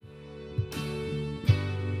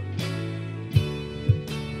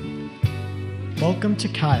Welcome to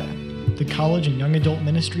Kaya, the college and young adult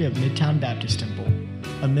ministry of Midtown Baptist Temple,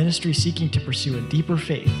 a ministry seeking to pursue a deeper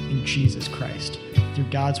faith in Jesus Christ through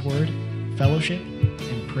God's Word, fellowship,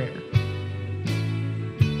 and prayer.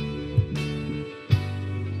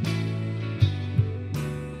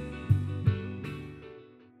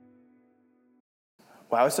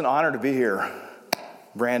 Wow, it's an honor to be here,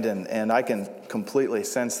 Brandon, and I can completely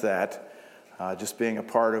sense that, just being a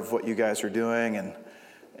part of what you guys are doing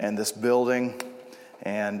and this building.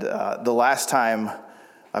 And the last time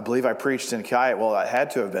I believe I preached in Kaya, well, it had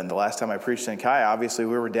to have been the last time I preached in Kaya. Obviously,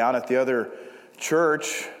 we were down at the other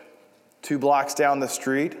church 2 blocks down the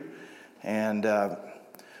street, and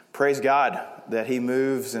praise God that He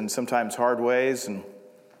moves in sometimes hard ways. And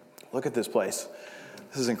look at this place.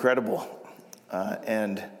 This is incredible.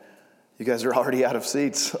 And you guys are already out of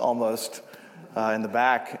seats almost in the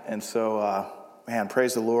back. And so, man,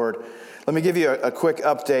 praise the Lord. Let me give you a quick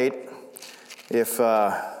update, if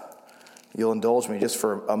you'll indulge me just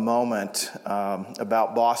for a moment,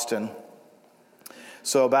 about Boston.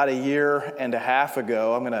 So about a year and a half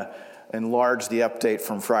ago, I'm going to enlarge the update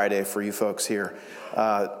from Friday for you folks here.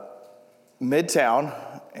 Midtown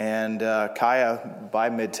and Kaya by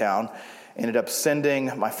Midtown ended up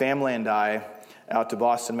sending my family and I out to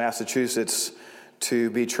Boston, Massachusetts to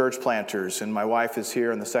be church planters. And my wife is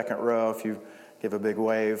here in the second row, if you give a big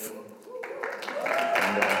wave.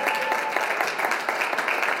 And,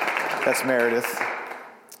 that's Meredith.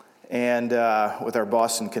 And with our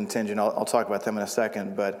Boston contingent, I'll talk about them in a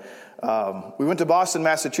second. But we went to Boston,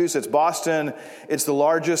 Massachusetts. Boston, it's the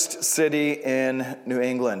largest city in New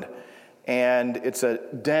England. And it's a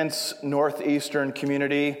dense northeastern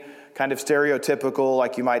community, kind of stereotypical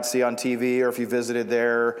like you might see on TV or if you visited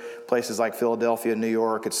there. Places like Philadelphia, New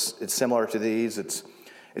York, it's similar to these. Its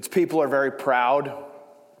people are very proud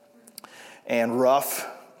and rough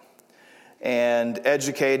and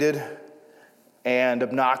educated and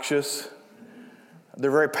obnoxious. They're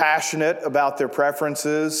very passionate about their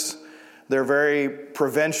preferences. They're very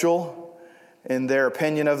provincial in their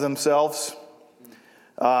opinion of themselves.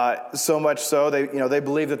 So much so, they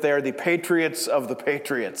believe that they are the patriots of the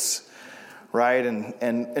patriots, right? And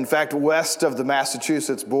in fact, west of the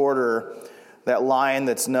Massachusetts border, that line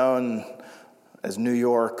that's known as New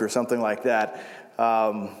York or something like that,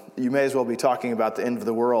 you may as well be talking about the end of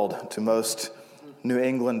the world to most New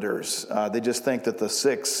Englanders. They just think that the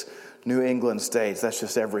 6 New England states, that's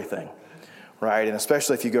just everything, right? And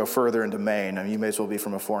especially if you go further into Maine, I mean, you may as well be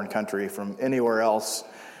from a foreign country, from anywhere else.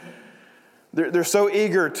 They're so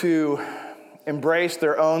eager to embrace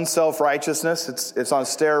their own self-righteousness. It's on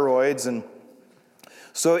steroids, and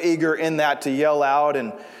so eager in that to yell out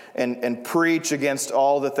and preach against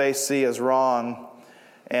all that they see as wrong.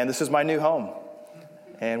 And this is my new home.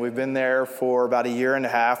 And we've been there for about a year and a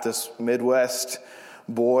half, this Midwest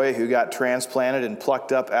boy who got transplanted and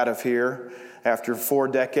plucked up out of here after 4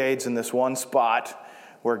 decades in this one spot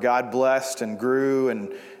where God blessed and grew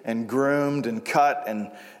and groomed and cut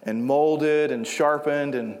and molded and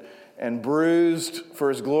sharpened and bruised for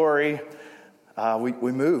His glory.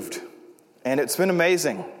 We moved. And it's been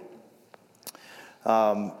amazing.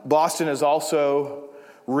 Boston is also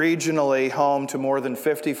regionally home to more than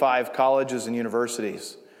 55 colleges and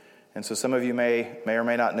universities. And so some of you may or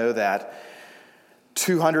may not know that.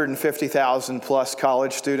 250,000 plus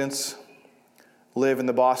college students live in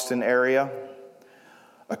the Boston area,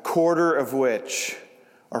 a quarter of which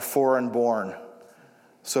are foreign born.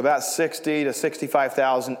 So about 60 to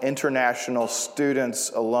 65,000 international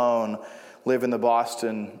students alone live in the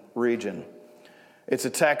Boston region. It's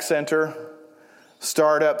a tech center,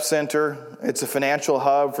 startup center. It's a financial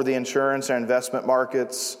hub for the insurance and investment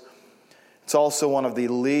markets. It's also one of the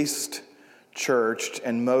least churched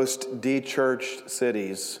and most de-churched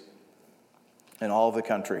cities in all of the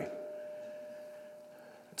country.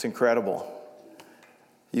 It's incredible.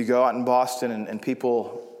 You go out in Boston and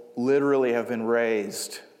people literally have been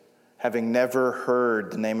raised having never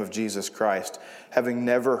heard the name of Jesus Christ, having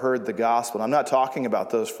never heard the gospel. And I'm not talking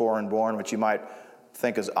about those foreign born, which you might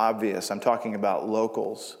think is obvious. I'm talking about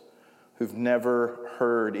locals who've never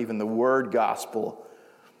heard even the word gospel.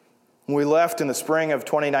 When we left in the spring of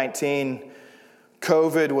 2019,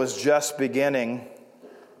 COVID was just beginning,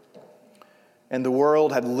 and the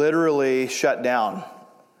world had literally shut down.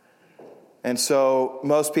 And so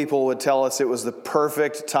most people would tell us it was the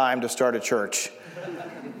perfect time to start a church.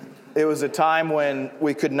 It was a time when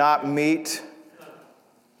we could not meet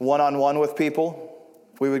one-on-one with people.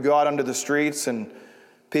 We would go out onto the streets and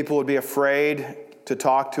people would be afraid to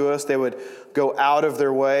talk to us. They would go out of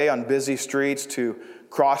their way on busy streets to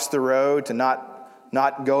cross the road, to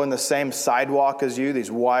not go in the same sidewalk as you, these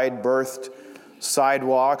wide-berthed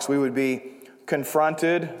sidewalks. We would be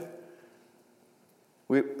confronted.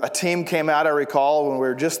 A team came out, I recall, when we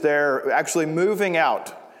were just there, actually moving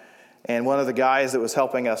out. And one of the guys that was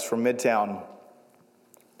helping us from Midtown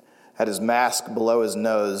had his mask below his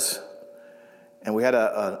nose. And we had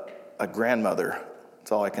a grandmother, that's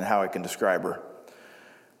how I can describe her,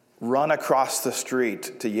 run across the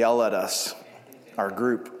street to yell at us, our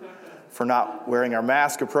group, for not wearing our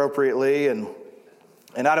mask appropriately. And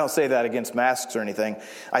I don't say that against masks or anything.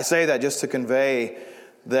 I say that just to convey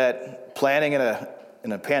that planning in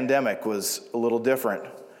a pandemic was a little different.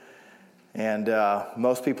 And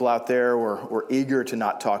most people out there were eager to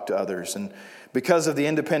not talk to others. And because of the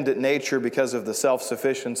independent nature, because of the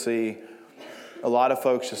self-sufficiency, a lot of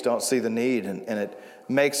folks just don't see the need. And it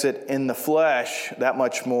makes it in the flesh that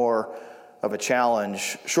much more of a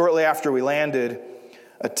challenge. Shortly after we landed,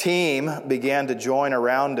 a team began to join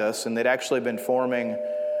around us, and they'd actually been forming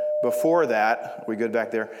before that. We good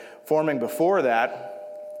back there? Forming before that.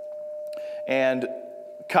 And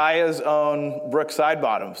Kaya's own Brooke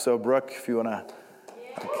Sidebottom. So Brooke, if you want to,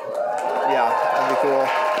 that'd be cool.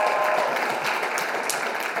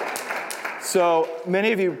 So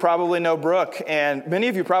many of you probably know Brooke, and many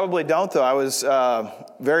of you probably don't, though. I was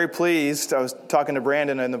very pleased. I was talking to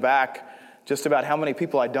Brandon in the back just about how many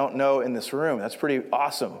people I don't know in this room. That's pretty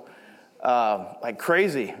awesome, like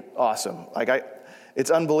crazy awesome. It's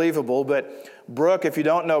unbelievable. But Brooke, if you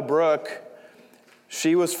don't know Brooke,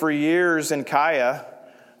 she was for years in Kaya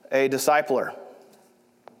a discipler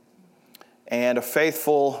and a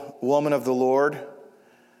faithful woman of the Lord.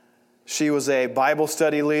 She was a Bible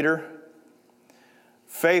study leader,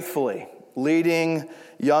 faithfully leading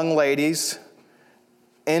young ladies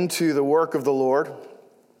into the work of the Lord.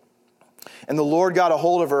 And the Lord got a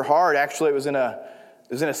hold of her heart. Actually, it was in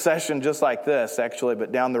a session just like this, actually,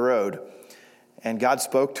 but down the road. And God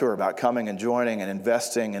spoke to her about coming and joining and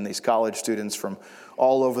investing in these college students from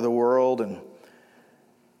all over the world.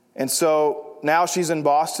 And so now she's in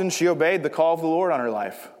Boston. She obeyed the call of the Lord on her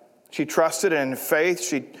life. She trusted, and in faith,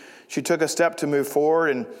 she took a step to move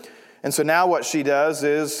forward. And so now what she does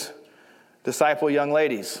is disciple young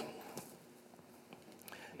ladies.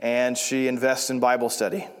 And she invests in Bible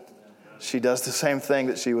study. She does the same thing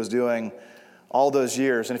that she was doing all those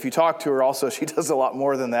years. And if you talk to her also, she does a lot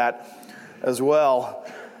more than that as well.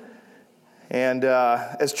 And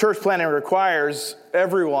as church planning requires,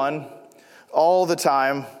 everyone, all the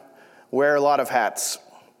time, wear a lot of hats.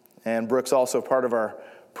 And Brooke's also part of our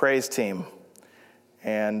praise team.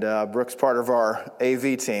 And Brooke's part of our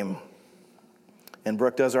AV team. And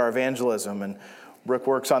Brooke does our evangelism. And Brooke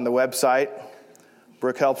works on the website.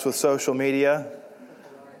 Brooke helps with social media.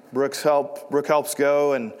 Brooke helps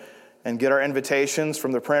go and get our invitations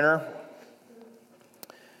from the printer.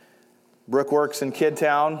 Brooke works in Kid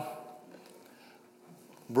Town.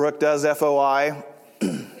 Brooke does FOI.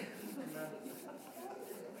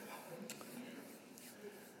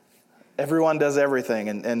 Everyone does everything.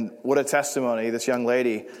 And what a testimony, this young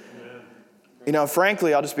lady. You know,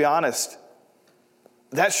 frankly, I'll just be honest.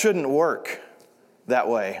 That shouldn't work that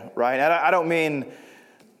way, right?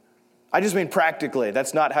 I just mean practically.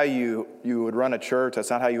 That's not how you would run a church. That's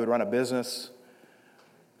not how you would run a business.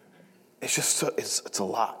 It's just, it's a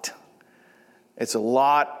lot. It's a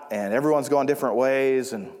lot, and everyone's going different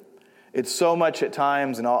ways, and it's so much at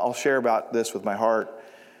times, and I'll share about this with my heart.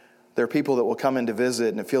 There are people that will come in to visit,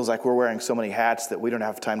 and it feels like we're wearing so many hats that we don't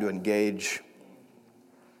have time to engage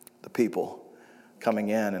the people coming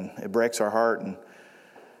in, and it breaks our heart.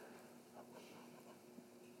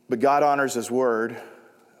 But God honors His word.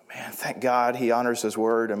 Man, thank God He honors His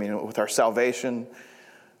word. I mean, with our salvation,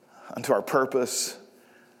 unto our purpose.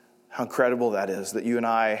 How incredible that is, that you and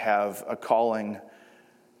I have a calling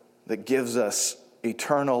that gives us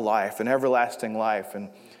eternal life and everlasting life and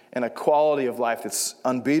a quality of life that's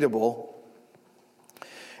unbeatable.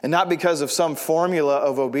 And not because of some formula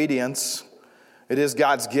of obedience. It is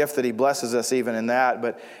God's gift that He blesses us even in that.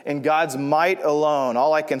 But in God's might alone,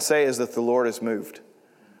 all I can say is that the Lord has moved.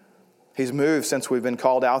 He's moved since we've been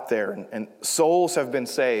called out there. And souls have been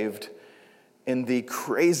saved in the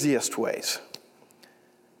craziest ways.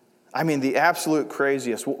 I mean, the absolute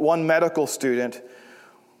craziest. One medical student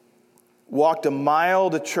walked a mile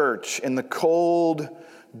to church in the cold,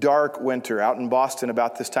 dark winter. Out in Boston,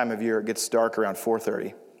 about this time of year, it gets dark around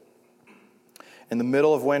 4:30. In the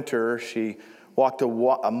middle of winter, she walked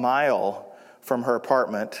a mile from her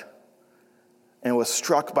apartment and was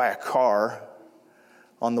struck by a car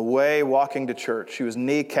on the way walking to church. She was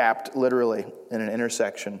kneecapped, literally, in an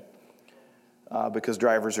intersection because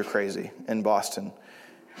drivers are crazy in Boston.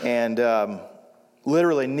 And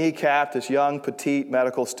literally kneecapped this young, petite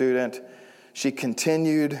medical student. she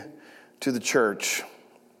continued to the church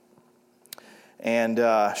and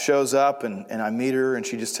shows up, and I meet her, and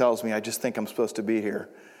she just tells me, I just think I'm supposed to be here.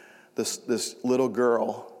 This little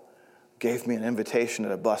girl gave me an invitation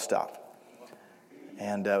at a bus stop.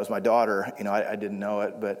 And it was my daughter. I didn't know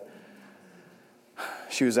it, but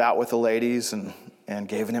she was out with the ladies and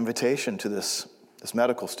gave an invitation to this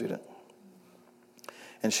medical student.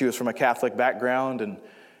 And she was from a Catholic background,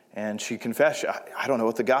 and she confessed, I don't know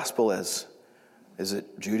what the gospel is. Is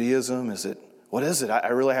it Judaism? What is it? I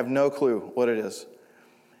really have no clue what it is.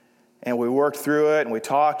 And we worked through it, and we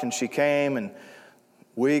talked, and she came, and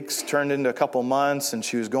weeks turned into a couple months, and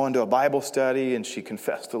she was going to a Bible study, and she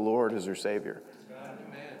confessed the Lord as her Savior.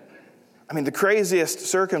 I mean, the craziest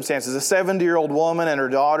circumstances. A 70-year-old woman and her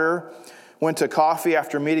daughter went to coffee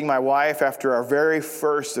after meeting my wife after our very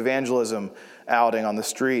first evangelism outing on the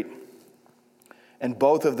street. And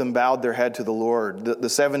both of them bowed their head to the Lord, the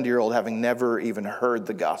 70-year-old having never even heard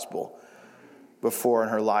the gospel before in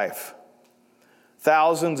her life.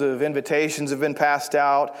 Thousands of invitations have been passed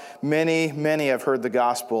out. Many, many have heard the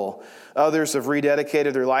gospel. Others have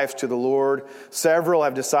rededicated their lives to the Lord. Several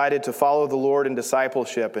have decided to follow the Lord in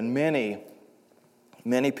discipleship. And many,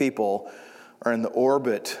 many people are in the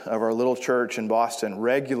orbit of our little church in Boston,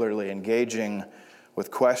 regularly engaging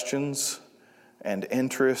with questions and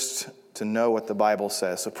interest to know what the Bible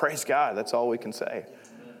says. So praise God. That's all we can say.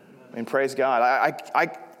 I mean, praise God.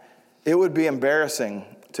 It would be embarrassing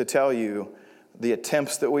to tell you the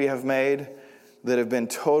attempts that we have made that have been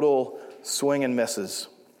total swing and misses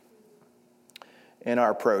in our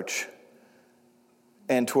approach.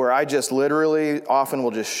 And to where I just literally often will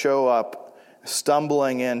just show up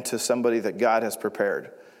stumbling into somebody that God has prepared,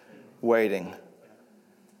 waiting.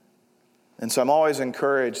 And so I'm always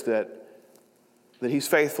encouraged that He's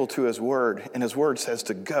faithful to His word, and His word says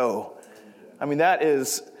to go. I mean, that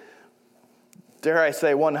is, dare I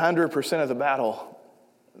say, 100% of the battle.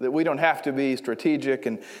 That we don't have to be strategic,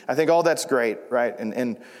 and I think all that's great, right?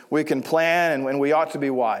 And we can plan, and we ought to be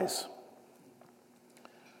wise.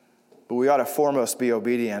 But we ought to foremost be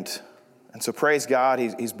obedient. And so praise God,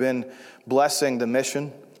 He's been blessing the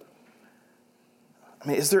mission. I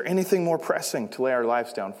mean, is there anything more pressing to lay our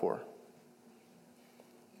lives down for?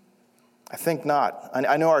 I think not.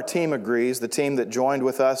 I know our team agrees, the team that joined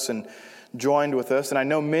with us, and I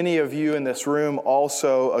know many of you in this room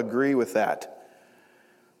also agree with that.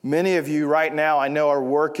 Many of you right now, I know, are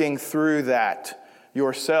working through that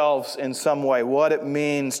yourselves in some way, what it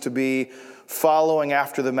means to be following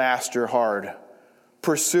after the Master hard,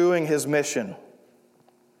 pursuing His mission.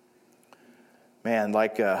 Man,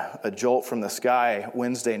 like a jolt from the sky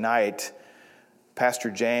Wednesday night, Pastor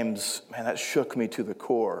James, man, that shook me to the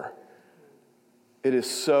core. It is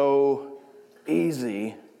so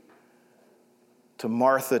easy to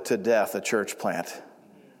Martha to death a church plant.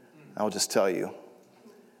 I'll just tell you.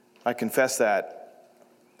 I confess that,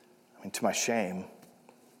 to my shame.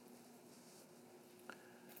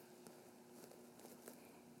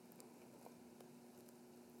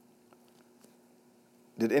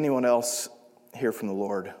 Did anyone else hear from the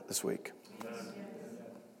Lord this week?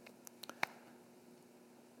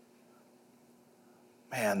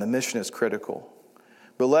 Man, the mission is critical.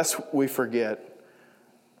 But lest we forget,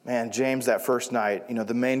 man, James, that first night,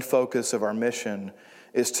 the main focus of our mission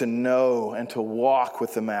is to know and to walk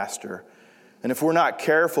with the Master. And if we're not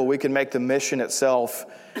careful, we can make the mission itself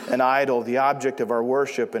an idol, the object of our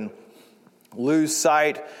worship, and lose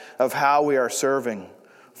sight of how we are serving.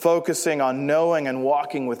 Focusing on knowing and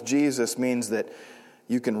walking with Jesus means that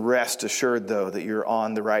you can rest assured, though, that you're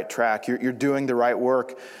on the right track. You're doing the right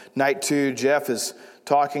work. Night 2, Jeff is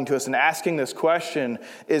talking to us and asking this question,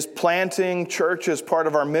 is planting churches part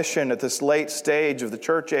of our mission at this late stage of the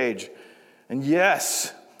church age? And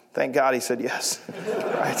yes, thank God he said yes.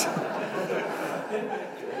 Right?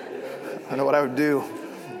 I don't know what I would do.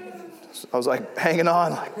 I was like hanging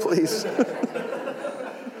on, like, please.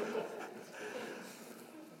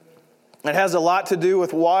 It has a lot to do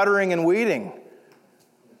with watering and weeding.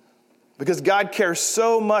 Because God cares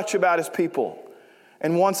so much about His people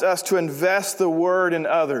and wants us to invest the word in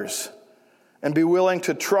others and be willing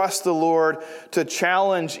to trust the Lord, to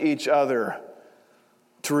challenge each other,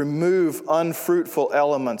 to remove unfruitful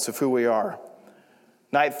elements of who we are.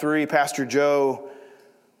 Night 3, Pastor Joe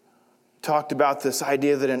talked about this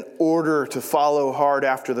idea that in order to follow hard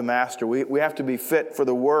after the Master, we have to be fit for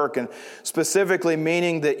the work, and specifically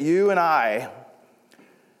meaning that you and I,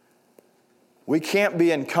 we can't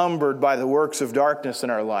be encumbered by the works of darkness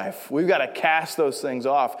in our life. We've got to cast those things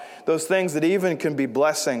off. Those things that even can be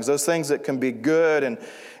blessings, those things that can be good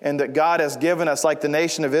and that God has given us, like the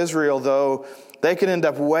nation of Israel, though They can end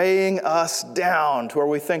up weighing us down to where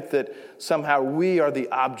we think that somehow we are the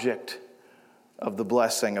object of the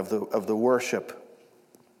blessing, of the worship.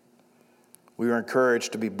 We are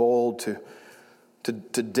encouraged to be bold, to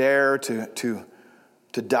dare, to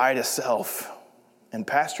die to self. And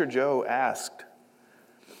Pastor Joe asked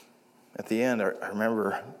at the end, I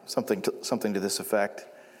remember something to this effect,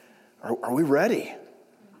 are we ready?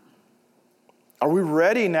 Are we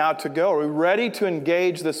ready now to go? Are we ready to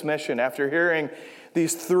engage this mission after hearing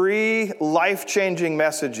these 3 life-changing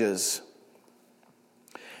messages?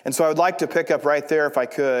 And so I would like to pick up right there if I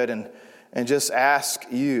could and just ask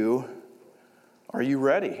you, are you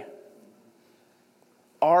ready?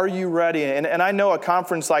 Are you ready? And I know a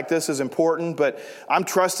conference like this is important, but I'm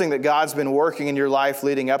trusting that God's been working in your life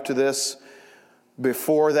leading up to this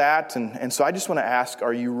before that. And so I just want to ask,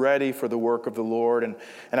 are you ready for the work of the Lord? And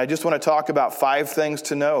I just want to talk about 5 things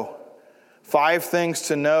to know. 5 things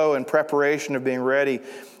to know in preparation of being ready.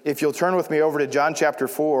 If you'll turn with me over to John chapter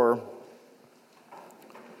 4.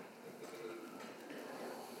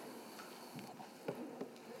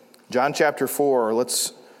 John chapter 4,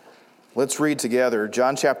 let's read together.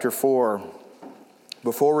 John chapter 4.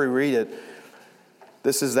 Before we read it,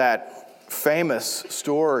 this is that famous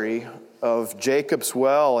story of Jacob's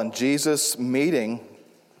well and Jesus meeting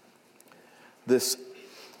this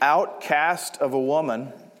outcast of a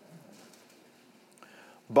woman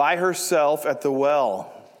by herself at the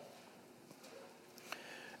well.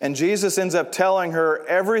 And Jesus ends up telling her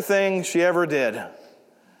everything she ever did.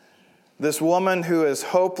 This woman who is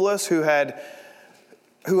hopeless, who had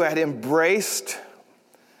embraced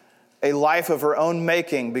a life of her own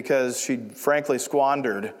making because she'd frankly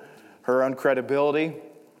squandered her own credibility.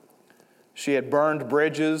 She had burned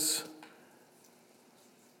bridges.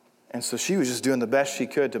 And so she was just doing the best she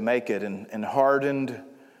could to make it and hardened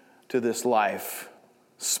to this life,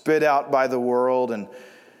 spit out by the world.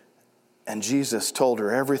 And Jesus told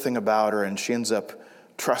her everything about her, and she ends up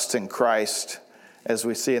trusting Christ. As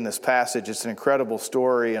we see in this passage, it's an incredible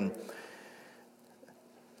story. And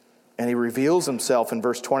he reveals himself in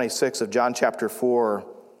verse 26 of John chapter 4.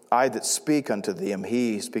 I that speak unto thee am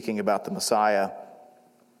he, speaking about the Messiah.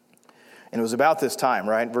 And it was about this time,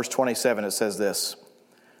 right? Verse 27, it says this.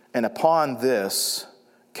 And upon this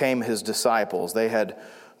came his disciples. They had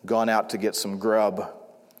gone out to get some grub,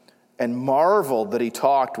 and marveled that he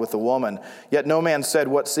talked with the woman. Yet no man said,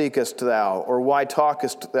 what seekest thou? Or why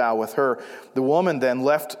talkest thou with her? The woman then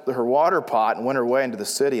left her water pot and went her way into the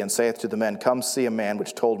city, and saith to the men, come see a man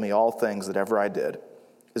which told me all things that ever I did.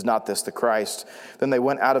 Is not this the Christ? Then they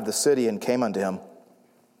went out of the city and came unto him.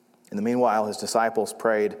 In the meanwhile his disciples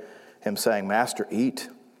prayed him, saying, Master, eat.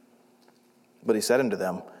 But he said unto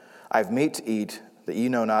them, I have meat to eat that ye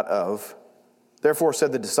know not of. Therefore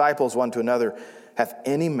said the disciples one to another, hath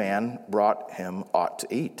any man brought him aught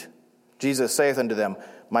to eat? Jesus saith unto them,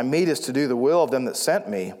 my meat is to do the will of them that sent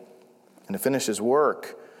me, and to finish his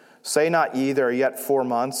work. Say not ye, there are yet 4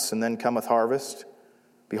 months, and then cometh harvest?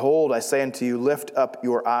 Behold, I say unto you, lift up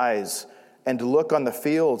your eyes, and to look on the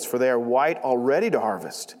fields, for they are white already to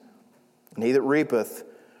harvest. And he that reapeth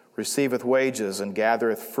receiveth wages, and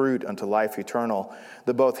gathereth fruit unto life eternal,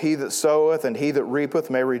 that both he that soweth and he that reapeth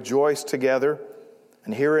may rejoice together.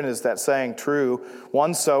 And herein is that saying true,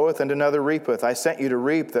 one soweth and another reapeth. I sent you to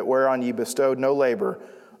reap that whereon ye bestowed no labor.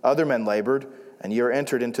 Other men labored, and ye are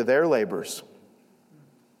entered into their labors.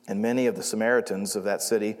 And many of the Samaritans of that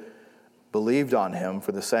city believed on him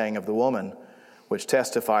for the saying of the woman, which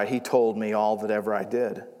testified, he told me all that ever I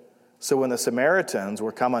did. So when the Samaritans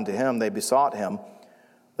were come unto him, they besought him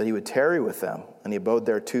that he would tarry with them. And he abode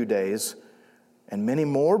there 2 days, and many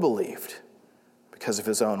more believed because of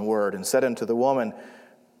his own word, and said unto the woman,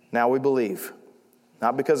 now we believe,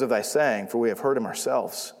 not because of thy saying, for we have heard him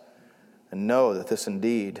ourselves, and know that this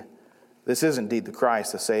is indeed the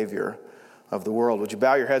Christ, the Savior of the world. Would you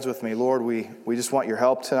bow your heads with me? Lord, we just want your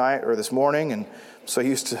help tonight or this morning, and I'm so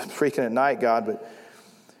used to preaching at night, God, but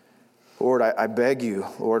Lord, I beg you,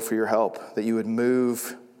 Lord, for your help, that you would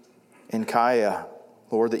move in Kaya,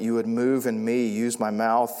 Lord, that you would move in me, use my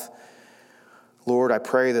mouth. Lord, I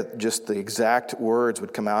pray that just the exact words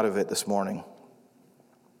would come out of it this morning,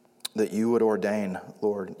 that you would ordain,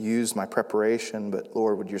 Lord. Use my preparation, but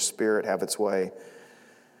Lord, would your Spirit have its way?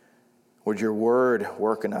 Would your word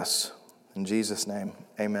work in us? In Jesus' name,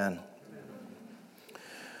 amen.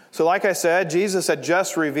 So like I said, Jesus had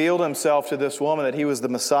just revealed himself to this woman that he was the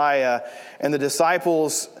Messiah, and the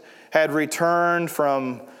disciples had returned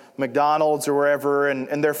from McDonald's or wherever,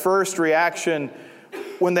 and their first reaction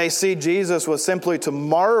when they see Jesus was simply to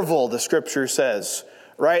marvel, the scripture says,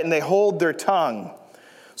 right? And they hold their tongue.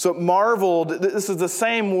 So marveled, this is the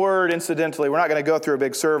same word, incidentally. We're not going to go through a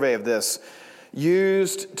big survey of this.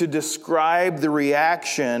 Used to describe the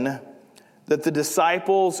reaction that the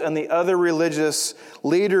disciples and the other religious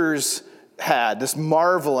leaders had, this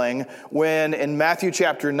marveling, when in Matthew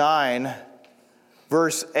chapter 9,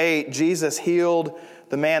 verse 8, Jesus healed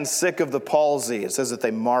the man sick of the palsy. It says that they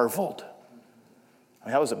marveled. I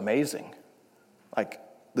mean, that was amazing. Like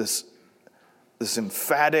this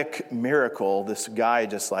emphatic miracle, this guy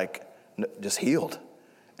just healed.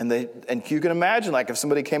 And you can imagine, like, if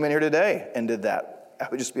somebody came in here today and did that, I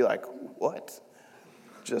would just be like, what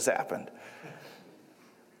just happened?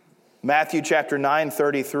 Matthew chapter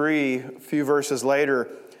 9:33, a few verses later,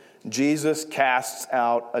 Jesus casts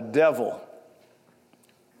out a devil.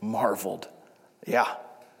 Marveled. Yeah.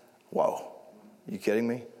 Whoa. Are you kidding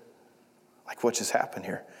me? Like, what just happened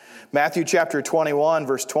here? Matthew chapter 21,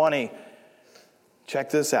 verse 20. Check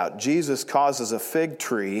this out. Jesus causes a fig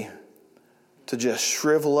tree to just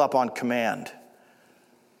shrivel up on command.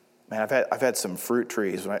 Man, I've had some fruit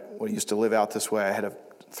trees. When I used to live out this way, I had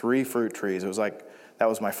 3 fruit trees. It was like, that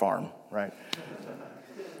was my farm, right?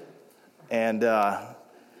 And,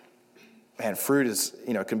 man, fruit is,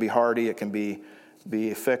 it can be hardy. It can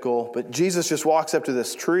be fickle. But Jesus just walks up to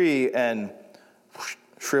this tree and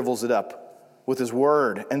shrivels it up with his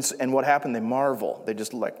word. And what happened? They marvel. They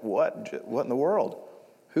just like, what in the world?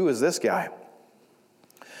 Who is this guy?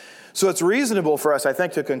 So it's reasonable for us, I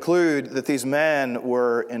think, to conclude that these men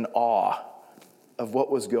were in awe of what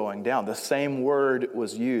was going down. The same word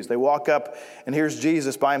was used. They walk up, and here's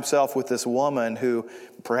Jesus by himself with this woman who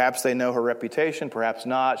perhaps they know her reputation, perhaps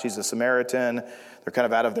not. She's a Samaritan. They're kind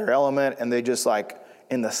of out of their element, and they just like,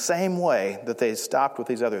 in the same way that they stopped with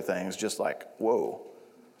these other things, just like, whoa,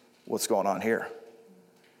 what's going on here?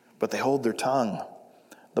 But they hold their tongue,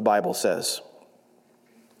 the Bible says.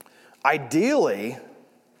 Ideally,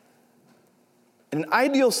 in an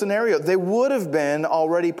ideal scenario, they would have been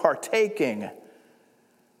already partaking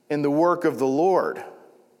in the work of the Lord.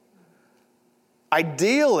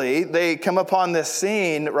 Ideally, they come upon this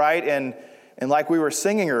scene, right? And like we were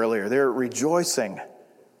singing earlier, they're rejoicing.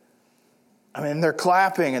 I mean, they're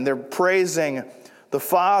clapping and they're praising the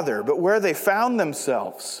Father. But where they found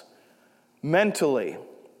themselves mentally,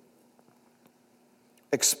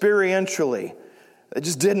 experientially, it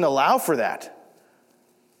just didn't allow for that.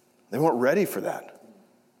 They weren't ready for that.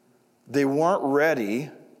 They weren't ready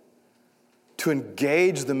to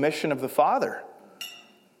engage the mission of the Father.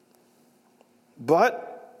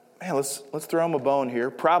 But, man, let's throw them a bone here.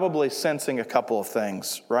 Probably sensing a couple of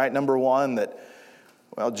things, right? Number one, that,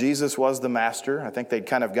 well, Jesus was the master. I think they'd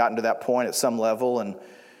kind of gotten to that point at some level.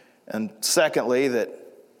 And secondly, that,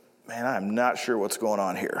 man, I'm not sure what's going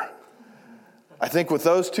on here. I think with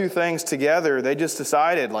those two things together, they just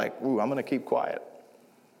decided, like, ooh, I'm going to keep quiet.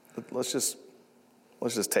 Let's just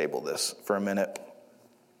table this for a minute.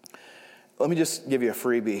 Let me just give you a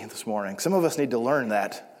freebie this morning. Some of us need to learn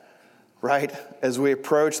that, right? As we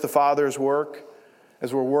approach the Father's work,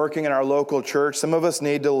 as we're working in our local church, some of us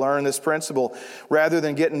need to learn this principle. Rather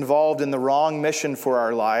than get involved in the wrong mission for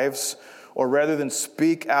our lives, or rather than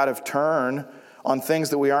speak out of turn on things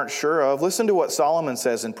that we aren't sure of, listen to what Solomon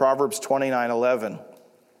says in Proverbs 29:11.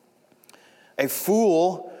 A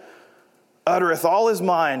fool uttereth all his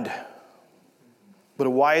mind, but a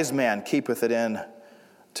wise man keepeth it in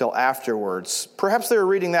till afterwards. Perhaps they were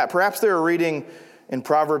reading that. Perhaps they were reading in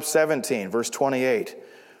Proverbs 17, verse 28,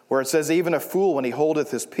 where it says, even a fool, when he holdeth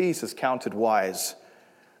his peace, is counted wise,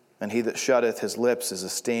 and he that shutteth his lips is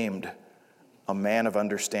esteemed a man of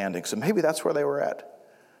understanding. So maybe that's where they were at.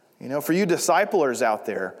 For you disciplers out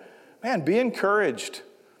there, man, be encouraged.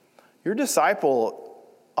 Your disciple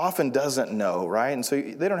often doesn't know, right? And so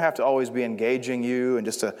they don't have to always be engaging you in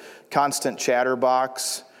just a constant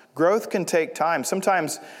chatterbox. Growth can take time.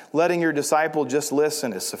 Sometimes letting your disciple just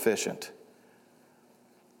listen is sufficient.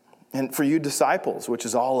 And for you disciples, which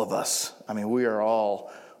is all of us, I mean, we are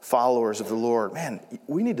all followers of the Lord. Man,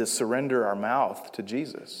 we need to surrender our mouth to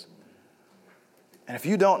Jesus. And if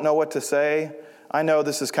you don't know what to say, I know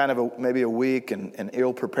this is kind of maybe a weak and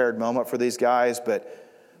ill-prepared moment for these guys, but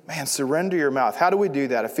man, surrender your mouth. How do we do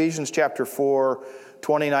that? Ephesians chapter 4,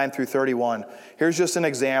 29 through 31. Here's just an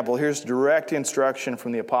example. Here's direct instruction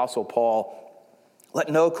from the Apostle Paul. Let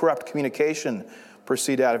no corrupt communication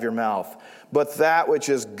proceed out of your mouth, but that which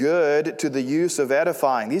is good to the use of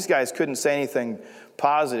edifying. These guys couldn't say anything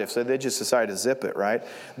positive, so they just decided to zip it, right?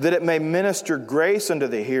 That it may minister grace unto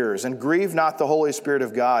the hearers, and grieve not the Holy Spirit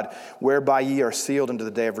of God, whereby ye are sealed unto the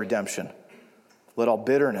day of redemption. Let all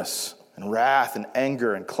bitterness and wrath and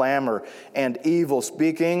anger and clamor and evil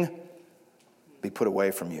speaking be put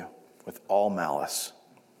away from you with all malice.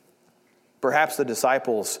 Perhaps the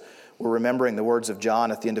disciples were remembering the words of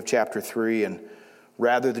John at the end of chapter 3, and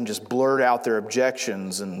rather than just blurt out their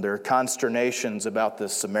objections and their consternations about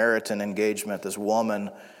this Samaritan engagement, this woman,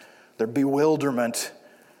 their bewilderment,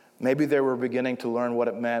 maybe they were beginning to learn what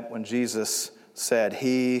it meant when Jesus said,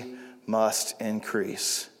 "He must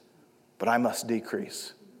increase, but I must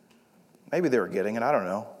decrease." Maybe they were getting it, I don't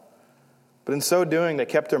know. But in so doing, they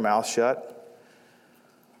kept their mouths shut.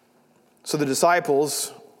 So the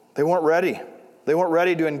disciples, they weren't ready. They weren't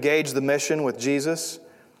ready to engage the mission with Jesus.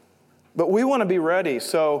 But we want to be ready.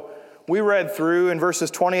 So we read through in verses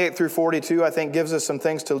 28 through 42, I think gives us some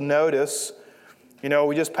things to notice. You know,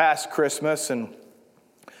 we just passed Christmas, and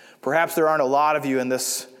perhaps there aren't a lot of you in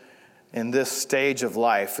this stage of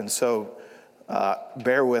life. And so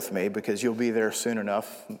bear with me, because you'll be there soon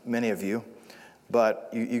enough, many of you. But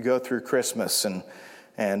you go through Christmas,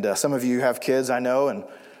 and some of you have kids, I know, and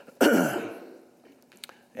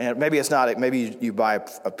and maybe it's not, maybe you buy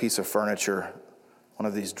a piece of furniture, one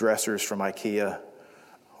of these dressers from IKEA,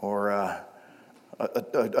 or a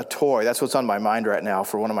toy. That's what's on my mind right now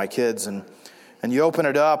for one of my kids. And you open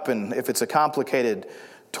it up, and if it's a complicated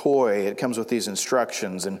toy, it comes with these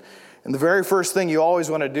instructions. And the very first thing you always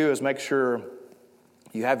want to do is make sure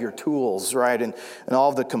you have your tools, right, and all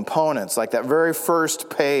of the components. Like that very first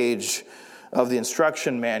page of the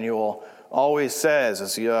instruction manual always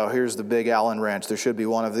says, here's the big Allen wrench. There should be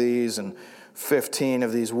one of these, and 15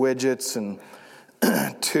 of these widgets, and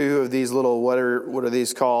 2 of these little, what are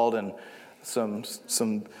these called, and some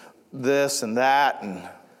this and that, and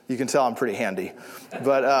you can tell I'm pretty handy.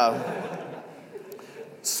 But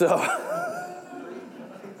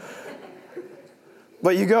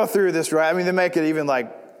but you go through this, right? I mean, they make it even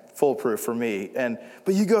like foolproof for me.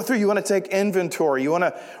 But you go through, you want to take inventory. You want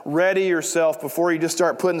to ready yourself before you just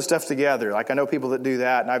start putting stuff together. Like I know people that do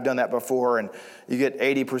that, and I've done that before, and you get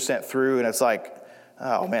 80% through, and it's like,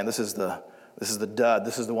 oh man, this is the dud.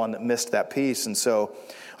 This is the one that missed that piece. And so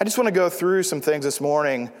I just want to go through some things this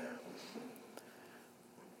morning.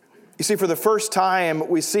 You see, for the first time,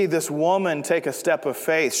 we see this woman take a step of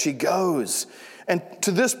faith. She goes. And to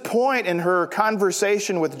this point in her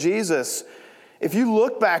conversation with Jesus, if you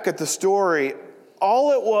look back at the story,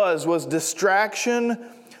 all it was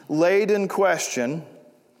distraction-laden question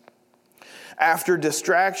after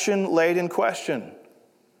distraction-laden question.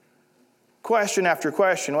 Question after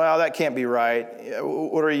question. Well, that can't be right.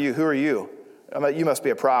 What are you? Who are you? You must be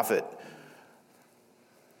a prophet.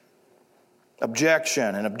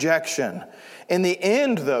 Objection and objection. In the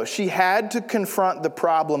end, though, she had to confront the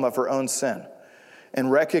problem of her own sin and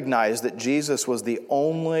recognize that Jesus was the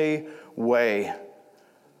only way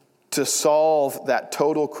to solve that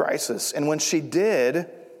total crisis. And when she did,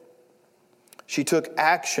 she took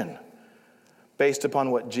action based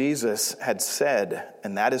upon what Jesus had said,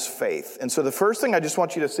 and that is faith. And so the first thing I just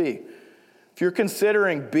want you to see, if you're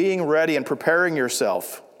considering being ready and preparing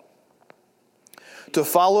yourself to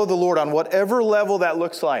follow the Lord on whatever level that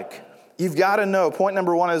looks like, you've got to know, point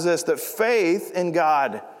number 1 is this, that faith in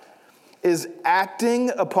God is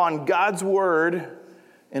acting upon God's word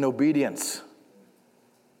in obedience.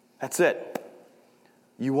 That's it.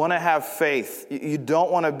 You want to have faith. You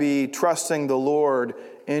don't want to be trusting the Lord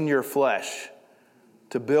in your flesh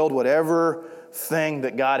to build whatever thing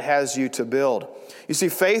that God has you to build. You see,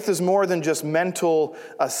 faith is more than just mental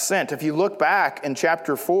assent. If you look back in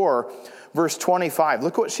chapter 4, verse 25,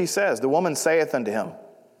 look what she says. The woman saith unto him,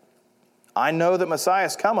 I know that Messiah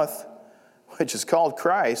cometh, which is called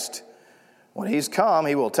Christ. When he's come,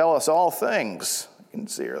 he will tell us all things. You can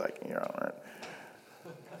see her like, right.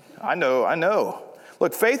 I know.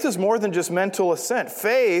 Look, faith is more than just mental assent.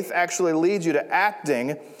 Faith actually leads you to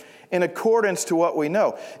acting in accordance to what we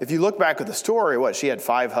know. If you look back at the story, she had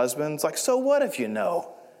 5 husbands? Like, so what if you know?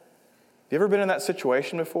 Have you ever been in that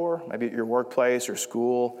situation before? Maybe at your workplace or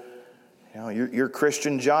school. You're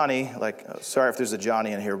Christian Johnny. Sorry if there's a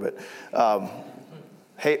Johnny in here, but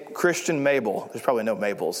hey, Christian Mabel. There's probably no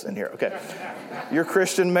Mabels in here. Okay. You're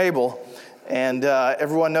Christian Mabel, and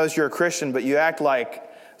everyone knows you're a Christian, but you act like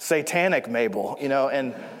satanic Mabel,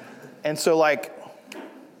 and so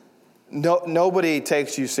nobody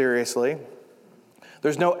takes you seriously.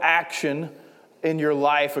 There's no action in your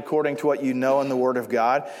life according to what you know in the Word of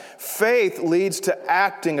God. Faith leads to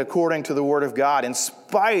acting according to the Word of God in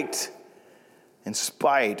spite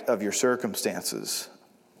of your circumstances,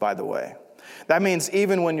 by the way. That means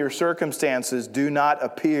even when your circumstances do not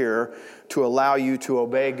appear to allow you to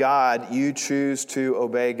obey God, you choose to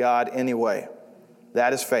obey God anyway.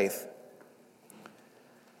 That is faith.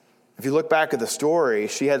 If you look back at the story,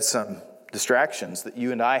 she had some distractions that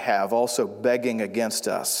you and I have also begging against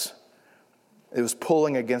us. It was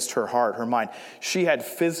pulling against her heart, her mind. She had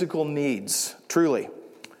physical needs, truly,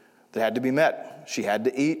 that had to be met. She had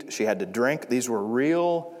to eat. She had to drink. These were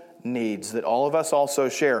real needs that all of us also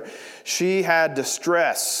share. She had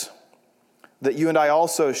distress that you and I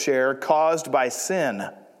also share, caused by sin.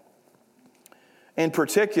 In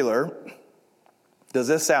particular, does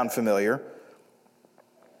this sound familiar?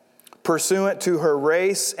 Pursuant to her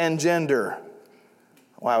race and gender.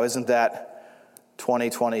 Wow, isn't that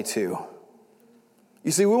 2022?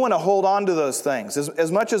 You see, we want to hold on to those things.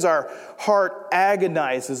 As much as our heart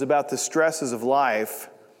agonizes about the stresses of life,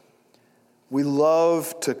 we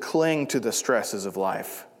love to cling to the stresses of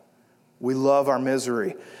life. We love our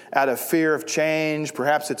misery. Out of fear of change,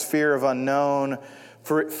 perhaps it's fear of unknown,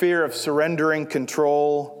 fear of surrendering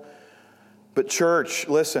control. But church,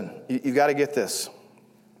 listen, you got to get this.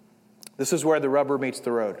 This is where the rubber meets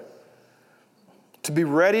the road. To be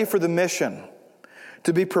ready for the mission,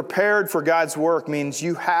 to be prepared for God's work, means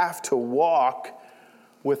you have to walk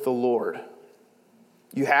with the Lord.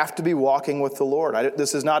 You have to be walking with the Lord.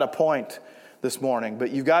 This is not a point this morning,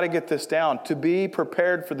 but you've got to get this down. To be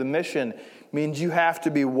prepared for the mission means you have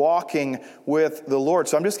to be walking with the Lord.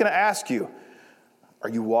 So I'm just going to ask you, are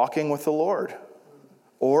you walking with the Lord?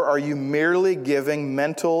 Or are you merely giving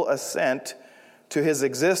mental assent to his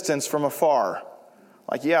existence from afar?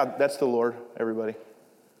 Like, yeah, that's the Lord, everybody.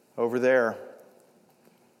 Over there.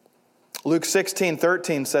 Luke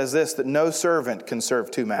 16:13 says this, that no servant can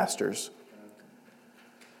serve two masters.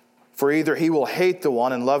 For either he will hate the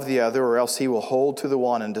one and love the other, or else he will hold to the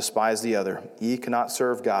one and despise the other. Ye cannot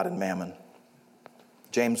serve God and mammon.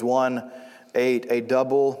 James 1:8, a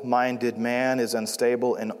double-minded man is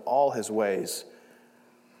unstable in all his ways.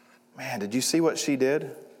 Man, did you see what she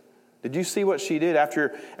did? Did you see what she did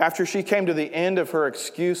after she came to the end of her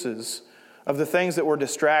excuses of the things that were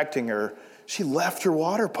distracting her? She left her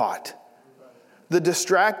water pot. The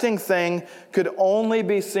distracting thing could only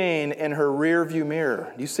be seen in her rear view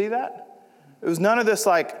mirror. Do you see that? It was none of this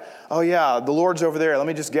like, oh yeah, the Lord's over there. Let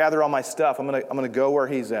me just gather all my stuff. I'm gonna go where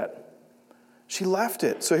he's at. She left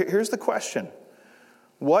it. So here's the question.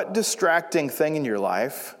 What distracting thing in your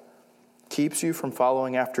life keeps you from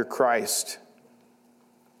following after Christ?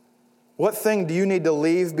 What thing do you need to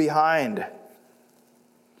leave behind?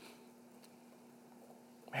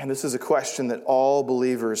 Man, this is a question that all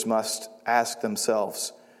believers must ask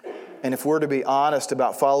themselves. And if we're to be honest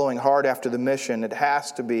about following hard after the mission, it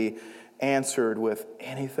has to be answered with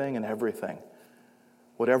anything and everything.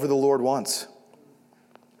 Whatever the Lord wants.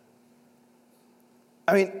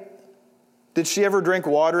 I mean, did she ever drink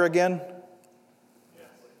water again?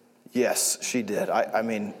 Yes, she did. I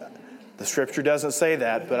mean, the scripture doesn't say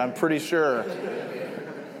that, but I'm pretty sure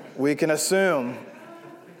we can assume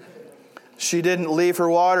she didn't leave her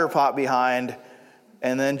water pot behind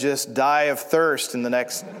and then just die of thirst in the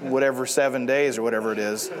next 7 days or whatever it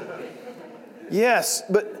is. Yes,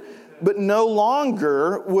 but no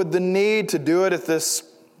longer would the need to do it at this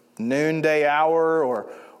noonday hour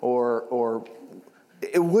or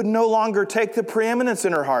it would no longer take the preeminence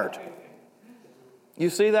in her heart. You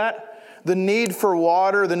see that? The need for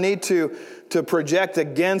water, the need to project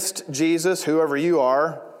against Jesus, whoever you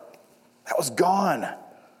are, that was gone.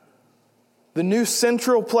 The new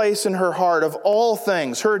central place in her heart of all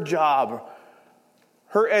things, her job,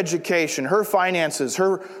 her education, her finances,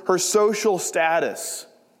 her social status,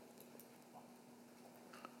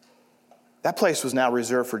 that place was now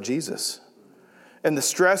reserved for Jesus. And the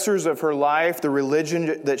stressors of her life, the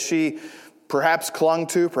religion that she perhaps clung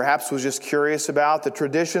to, perhaps was just curious about, the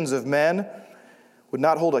traditions of men, would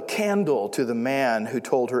not hold a candle to the man who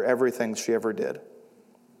told her everything she ever did.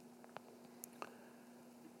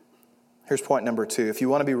 Here's point number 2. If you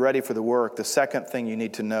want to be ready for the work, the second thing you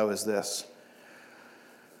need to know is this.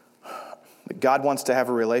 That God wants to have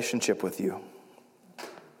a relationship with you.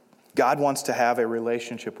 God wants to have a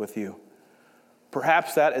relationship with you.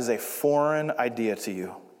 Perhaps that is a foreign idea to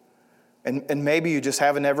you. And maybe you just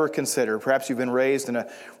haven't ever considered. Perhaps you've been raised in a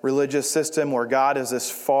religious system where God is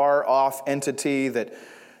this far-off entity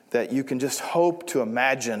that you can just hope to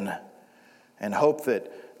imagine and hope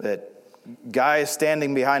that guys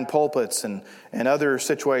standing behind pulpits and other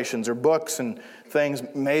situations or books and things,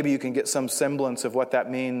 maybe you can get some semblance of what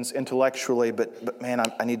that means intellectually. But man,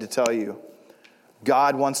 I need to tell you,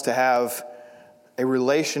 God wants to have a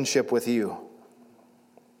relationship with you.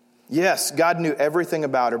 Yes, God knew everything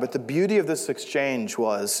about her, but the beauty of this exchange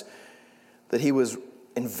was that he was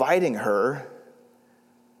inviting her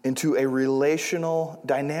into a relational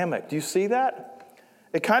dynamic. Do you see that?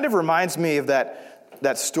 It kind of reminds me of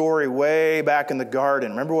that story way back in the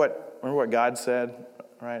garden. Remember what God said?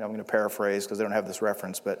 Right? I'm going to paraphrase because I don't have this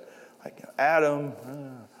reference, but Like, Adam,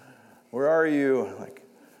 where are you? Like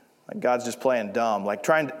God's just playing dumb, like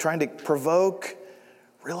trying to provoke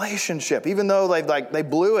relationship, even though they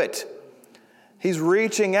blew it. He's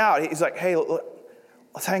reaching out. He's like, hey,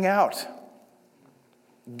 let's hang out.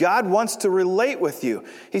 God wants to relate with you.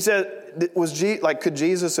 He said, could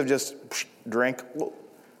Jesus have just drank? Well,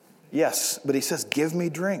 yes, but he says, give me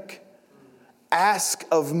drink. Ask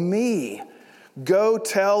of me. Go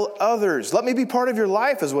tell others. Let me be part of your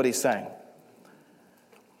life, is what he's saying.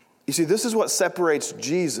 You see, this is what separates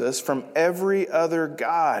Jesus from every other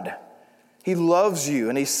god. He loves you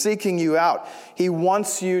and he's seeking you out. He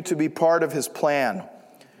wants you to be part of his plan.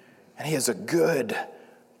 And he has a good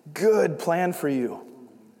plan for you.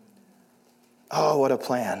 Oh, what a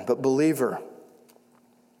plan. But believer,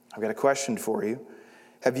 I've got a question for you.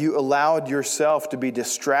 Have you allowed yourself to be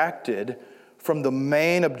distracted from the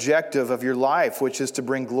main objective of your life, which is to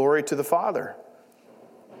bring glory to the Father?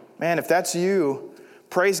 Man, if that's you,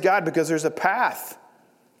 praise God, because there's a path.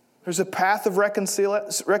 There's a path of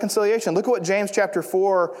reconciliation. Look at what James chapter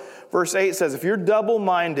 4, verse 8 says. If you're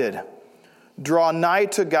double-minded, draw nigh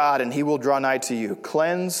to God, and he will draw nigh to you.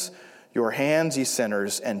 Cleanse your hands, ye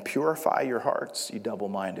sinners, and purify your hearts, ye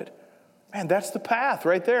double-minded. Man, that's the path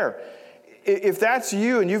right there. If that's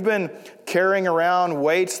you and you've been carrying around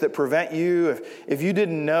weights that prevent you, if you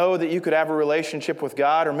didn't know that you could have a relationship with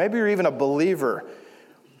God, or maybe you're even a believer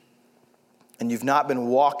and you've not been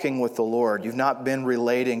walking with the Lord, you've not been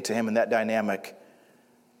relating to him in that dynamic,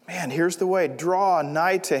 man, here's the way. Draw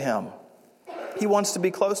nigh to him. He wants to be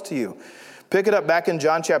close to you. Pick it up back in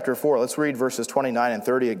John chapter 4. Let's read verses 29 and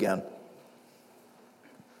 30 again.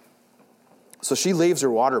 So she leaves her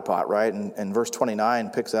water pot, right? And verse 29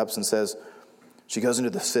 picks up and says, she goes into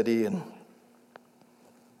the city, and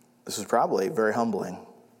this is probably very humbling.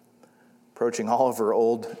 Approaching all of her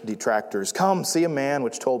old detractors. Come, see a man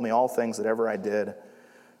which told me all things that ever I did.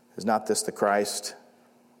 Is not this the Christ?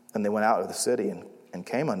 And they went out of the city and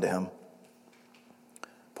came unto him.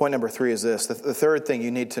 Point number 3 is this. The third thing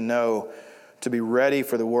you need to know to be ready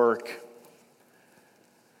for the work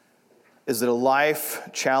is that a life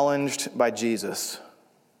challenged by Jesus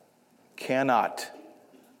cannot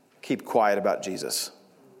keep quiet about Jesus.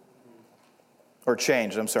 Or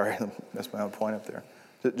changed, I'm sorry. That's my own point up there.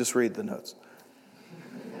 Just read the notes.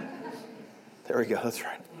 There we go, that's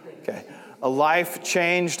right. Okay. A life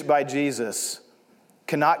changed by Jesus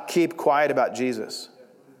cannot keep quiet about Jesus.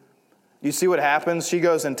 You see what happens? She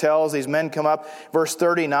goes and tells, these men come up. Verse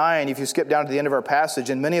 39, if you skip down to the end of our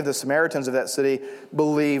passage, and many of the Samaritans of that city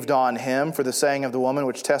believed on him for the saying of the woman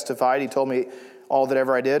which testified, he told me all that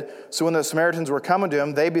ever I did. So when the Samaritans were coming to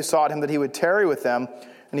him, they besought him that he would tarry with them,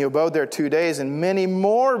 and he abode there 2 days, and many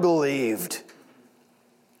more believed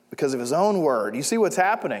because of his own word. You see what's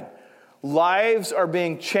happening? Lives are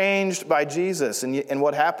being changed by Jesus, and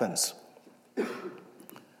what happens?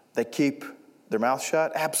 They keep their mouth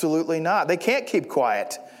shut? Absolutely not. They can't keep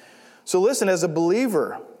quiet. So listen, as a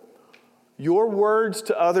believer, your words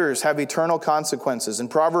to others have eternal consequences. In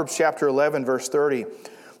Proverbs chapter 11, verse 30,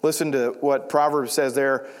 listen to what Proverbs says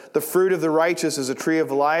there. The fruit of the righteous is a tree of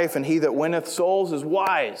life, and he that winneth souls is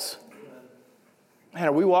wise. Man,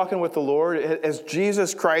 are we walking with the Lord? As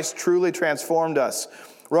Jesus Christ truly transformed us.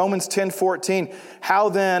 Romans 10:14, how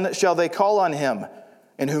then shall they call on him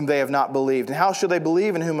in whom they have not believed? And how shall they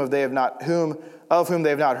believe in whom of whom they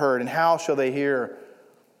have not heard? And how shall they hear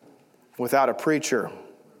without a preacher?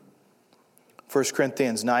 1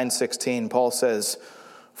 Corinthians 9:16, Paul says,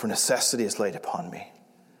 for necessity is laid upon me.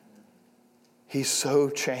 He's so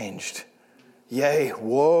changed. Yea,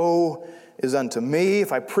 woe is unto me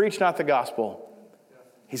if I preach not the gospel.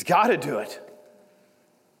 He's got to do it.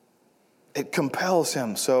 It compels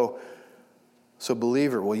him. So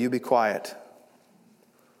believer, will you be quiet?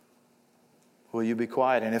 Will you be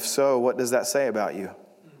quiet? And if so, what does that say about you?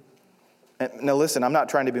 And now listen, I'm not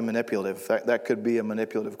trying to be manipulative. That could be a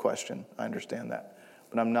manipulative question. I understand that.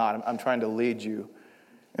 But I'm not. I'm trying to lead you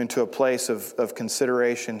into a place of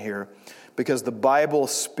consideration here. Because the Bible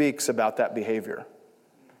speaks about that behavior.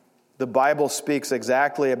 The Bible speaks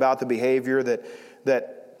exactly about the behavior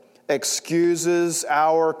that excuses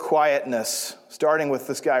our quietness. Starting with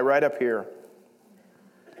this guy right up here.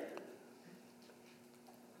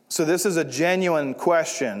 So this is a genuine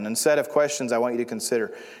question and set of questions I want you to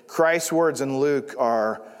consider. Christ's words in Luke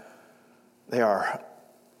are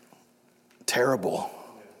terrible.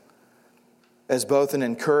 As both an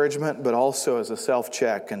encouragement, but also as a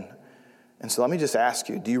self-check. And so let me just ask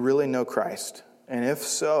you, do you really know Christ? And if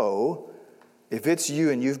so, if it's you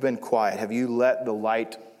and you've been quiet, have you let the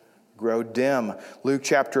light grow dim? Luke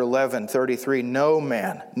chapter 11:33, no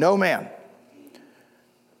man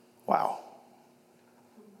Wow.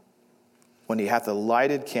 When he hath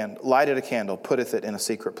lighted a candle, putteth it in a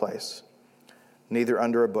secret place, neither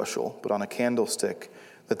under a bushel, but on a candlestick,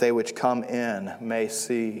 that they which come in may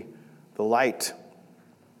see the light.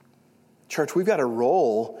 Church, we've got a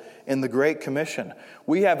role in the Great Commission.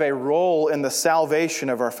 We have a role in the salvation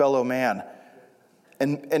of our fellow man.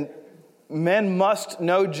 And men must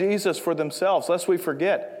know Jesus for themselves, lest we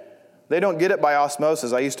forget. They don't get it by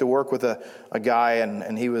osmosis. I used to work with a guy,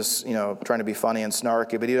 and he was, trying to be funny and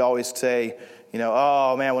snarky, but he'd always say,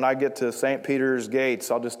 oh man, when I get to St. Peter's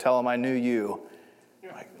gates, I'll just tell him I knew you.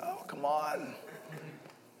 I'm like, oh, come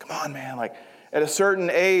on, man. Like, at a certain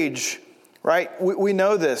age, right? We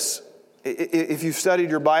know this. If you've studied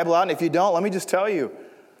your Bible out, and if you don't, let me just tell you,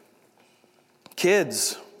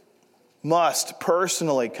 kids must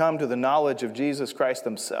personally come to the knowledge of Jesus Christ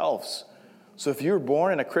themselves. So if you were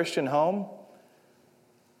born in a Christian home,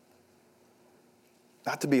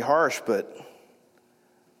 not to be harsh, but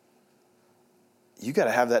you got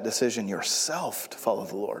to have that decision yourself to follow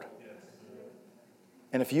the Lord.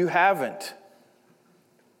 And if you haven't,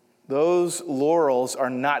 those laurels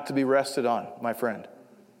are not to be rested on, my friend.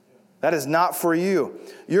 That is not for you.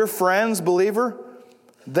 Your friends, believer,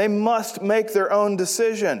 they must make their own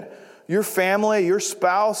decision. Your family, your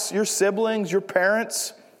spouse, your siblings, your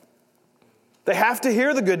parents, they have to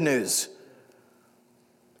hear the good news.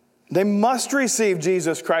 They must receive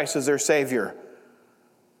Jesus Christ as their Savior.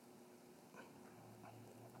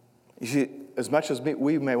 You see, as much as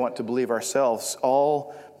we may want to believe ourselves,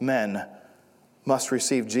 all men must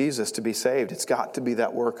receive Jesus to be saved. It's got to be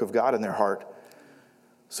that work of God in their heart.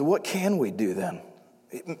 So what can we do then?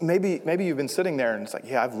 Maybe you've been sitting there and it's like,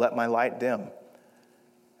 yeah, I've let my light dim.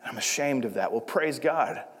 I'm ashamed of that. Well, praise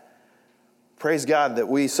God. Praise God that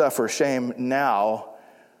we suffer shame now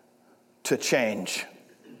to change,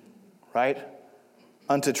 right?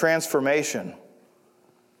 Unto transformation.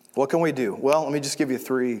 What can we do? Well, let me just give you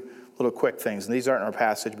 3 little quick things. And these aren't in our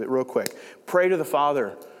passage, but real quick. Pray to the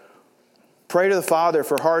Father. Pray to the Father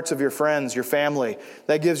for hearts of your friends, your family.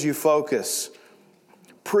 That gives you focus.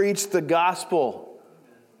 Preach the gospel.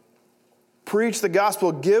 Preach the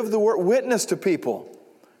gospel. Give the word. Witness to people.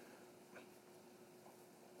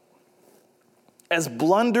 As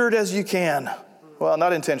blundered as you can. Well,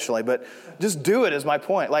 not intentionally, but just do it is my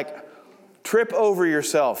point. Like, trip over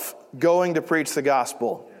yourself going to preach the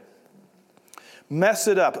gospel. Mess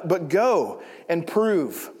it up, but go and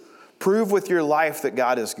prove. Prove with your life that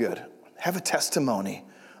God is good. Have a testimony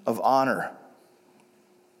of honor.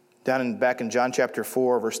 Back in John chapter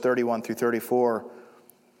 4, verse 31 through 34,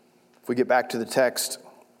 if we get back to the text,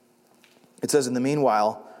 it says, in the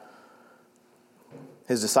meanwhile,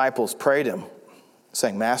 his disciples prayed him,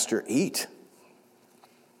 saying, Master, eat.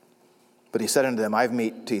 But he said unto them, I have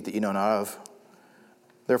meat to eat that you know not of.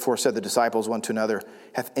 Therefore said the disciples one to another,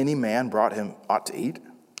 hath any man brought him aught to eat?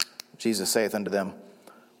 Jesus saith unto them,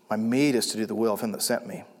 my meat is to do the will of him that sent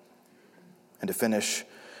me, and to finish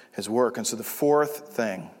his work. And so the 4th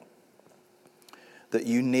thing that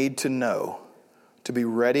you need to know to be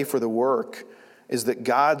ready for the work is that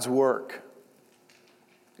God's work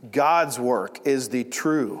is the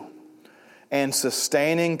true and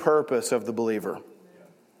sustaining purpose of the believer.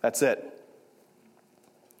 That's it.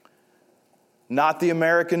 Not the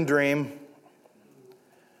American dream,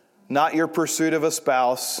 not your pursuit of a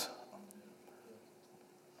spouse,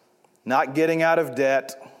 not getting out of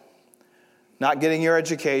debt, not getting your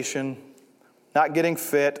education, not getting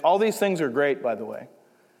fit. All these things are great, by the way.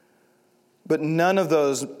 But none of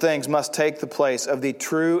those things must take the place of the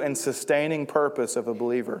true and sustaining purpose of a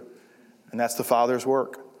believer. And that's the Father's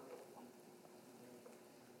work.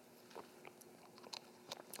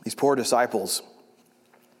 These poor disciples,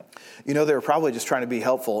 they were probably just trying to be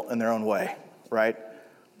helpful in their own way, right?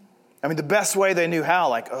 I mean, the best way they knew how,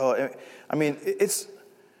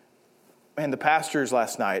 the pastors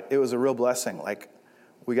last night, it was a real blessing. Like,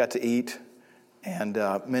 we got to eat, and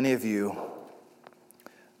many of you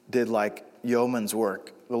did like yeoman's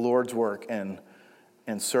work, the Lord's work, and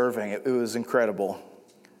serving. It was incredible.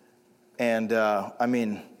 And,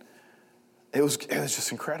 it was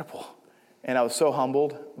just incredible. And I was so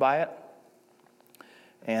humbled by it.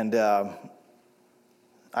 And I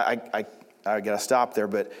got to stop there.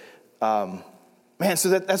 But, so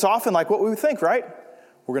that's often like what we would think, right?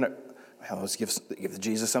 We're going to, let's give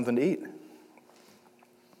Jesus something to eat.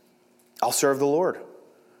 I'll serve the Lord.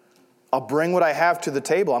 I'll bring what I have to the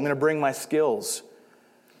table. I'm going to bring my skills.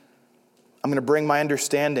 I'm going to bring my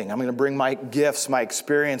understanding. I'm going to bring my gifts, my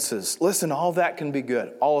experiences. Listen, all of that can be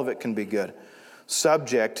good. All of it can be good.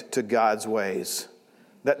 Subject to God's ways.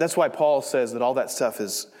 That's why Paul says that all that stuff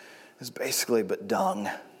is basically but dung.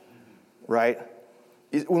 right?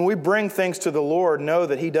 When we bring things to the Lord, know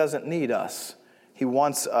that he doesn't need us. He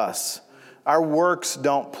wants us. Our works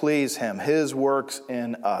don't please him. His works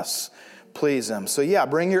in us please him. So yeah,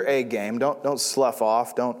 bring your A game. Don't slough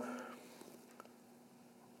off. Don't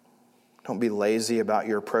be lazy about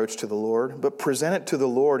your approach to the Lord, but present it to the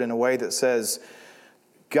Lord in a way that says,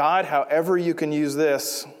 God, however you can use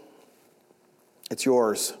this, it's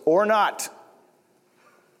yours. Or not.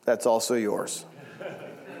 That's also yours.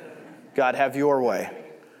 God, have your way.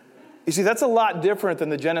 You see, that's a lot different than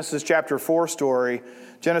the Genesis chapter 4 story.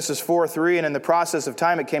 Genesis 4:3, and in the process of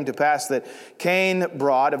time it came to pass that Cain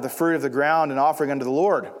brought of the fruit of the ground an offering unto the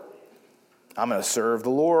Lord. I'm going to serve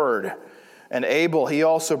the Lord. And Abel, he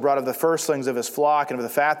also brought of the firstlings of his flock and of the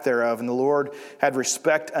fat thereof. And the Lord had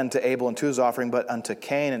respect unto Abel and to his offering, but unto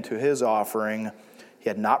Cain and to his offering he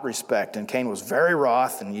had not respect. And Cain was very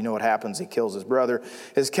wroth, and you know what happens. He kills his brother.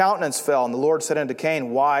 His countenance fell, and the Lord said unto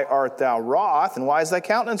Cain, Why art thou wroth, and why is thy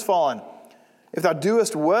countenance fallen? If thou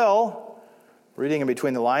doest well, reading in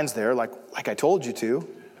between the lines there, like I told you to,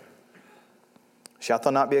 shalt thou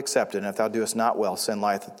not be accepted, and if thou doest not well, sin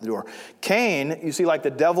lieth at the door. Cain, you see, like the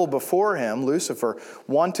devil before him, Lucifer,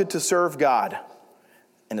 wanted to serve God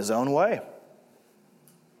in his own way.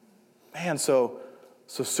 Man, so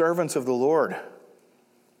servants of the Lord,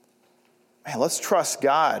 man, let's trust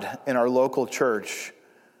God in our local church,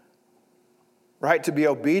 right? To be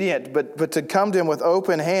obedient, but to come to him with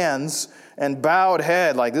open hands and bowed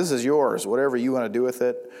head, like this is yours, whatever you want to do with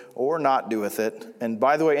it or not do with it. And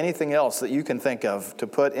by the way, anything else that you can think of to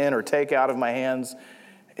put in or take out of my hands,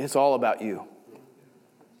 it's all about you.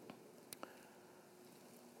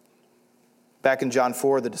 Back in John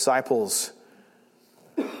 4, the disciples,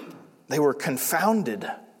 they were confounded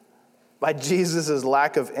by Jesus'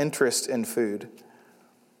 lack of interest in food.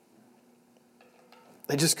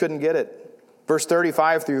 They just couldn't get it. Verse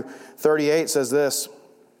 35 through 38 says this.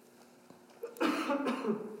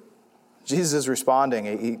 Jesus is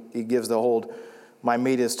responding. He gives the whole, my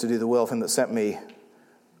meat is to do the will of him that sent me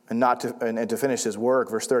and to finish his work.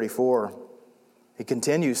 Verse 34, he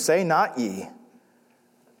continues, say not ye.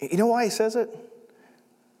 You know why he says it?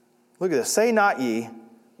 Look at this. Say not ye,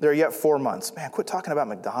 there are yet 4 months. Man, quit talking about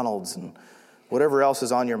McDonald's and whatever else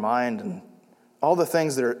is on your mind and all the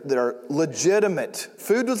things that are legitimate.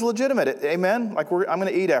 Food was legitimate. Amen? Like I'm going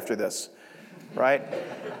to eat after this, right?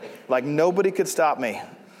 Like nobody could stop me.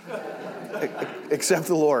 Except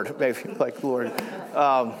the Lord, maybe, like the Lord.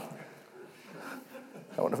 I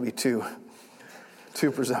don't want to be too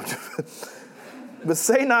presumptive. But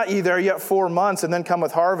say not ye, there are yet 4 months, and then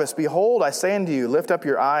cometh harvest. Behold, I say unto you, lift up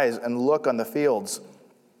your eyes and look on the fields,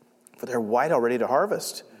 for they're white already to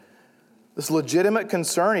harvest. This legitimate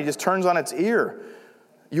concern, he just turns on its ear.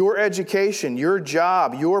 Your education, your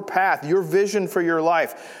job, your path, your vision for your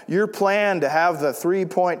life, your plan to have the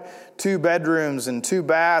 3.2 bedrooms and 2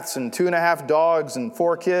 baths and 2.5 dogs and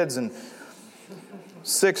 4 kids and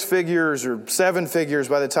 6 figures or 7 figures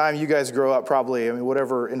by the time you guys grow up, probably. I mean,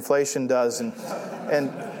 whatever inflation does. And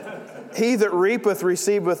he that reapeth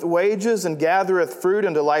receiveth wages and gathereth fruit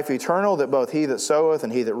unto life eternal, that both he that soweth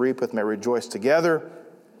and he that reapeth may rejoice together.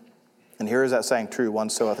 And here is that saying true, one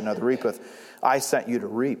soweth, another reapeth. I sent you to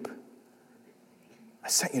reap. I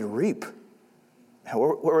sent you to reap.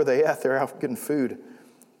 Where were they at? They're out getting food.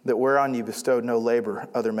 That whereon you bestowed no labor,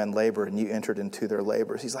 other men labor, and you entered into their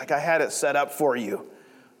labors. He's like, I had it set up for you.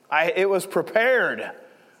 It was prepared.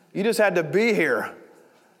 You just had to be here.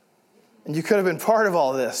 And you could have been part of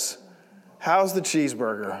all this. How's the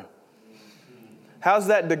cheeseburger? How's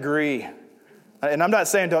that degree? And I'm not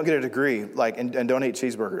saying don't get a degree, like, and don't eat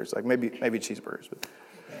cheeseburgers. Like maybe cheeseburgers.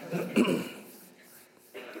 But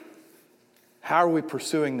how are we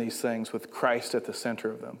pursuing these things with Christ at the center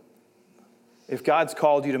of them? If God's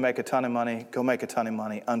called you to make a ton of money, go make a ton of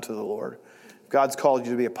money unto the Lord. If God's called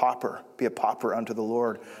you to be a pauper unto the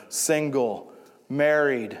Lord. Single,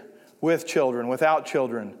 married, with children, without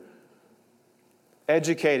children.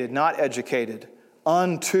 Educated, not educated,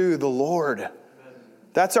 unto the Lord.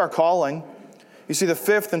 That's our calling. You see, the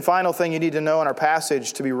fifth and final thing you need to know in our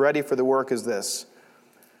passage to be ready for the work is this.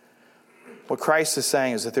 What Christ is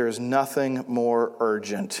saying is that there is nothing more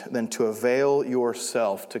urgent than to avail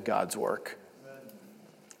yourself to God's work.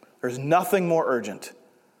 There's nothing more urgent.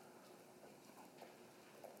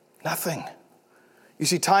 Nothing. You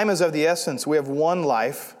see, time is of the essence. We have one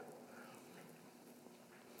life.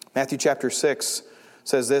 Matthew chapter 6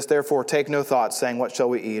 says this, therefore take no thought, saying, what shall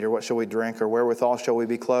we eat, or what shall we drink, or wherewithal shall we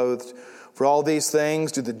be clothed? For all these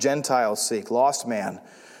things do the Gentiles seek, lost man.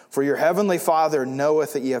 For your heavenly Father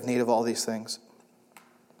knoweth that ye have need of all these things.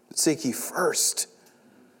 But seek ye first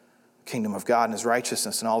kingdom of God and his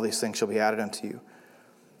righteousness, and all these things shall be added unto you.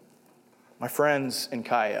 My friends in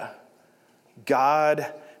Kaya,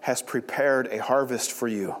 God has prepared a harvest for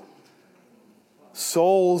you.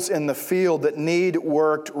 Souls in the field that need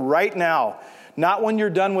worked right now, not when you're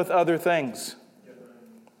done with other things.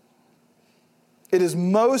 It is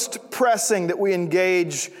most pressing that we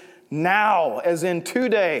engage now, as in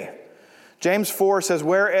today. James 4 says,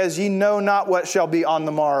 whereas ye know not what shall be on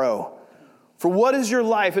the morrow. For what is your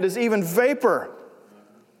life? It is even vapor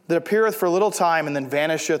that appeareth for a little time and then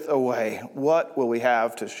vanisheth away. What will we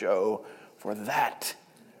have to show for that?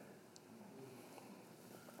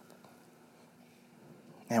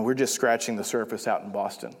 And we're just scratching the surface out in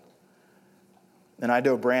Boston. And I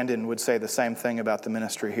know Brandon would say the same thing about the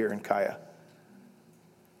ministry here in Kaya.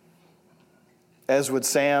 As would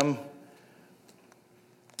Sam,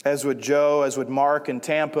 as would Joe, as would Mark in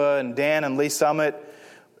Tampa, and Dan and Lee Summit.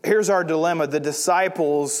 Here's our dilemma. The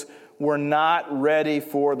disciples were not ready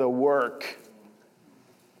for the work.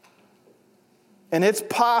 And it's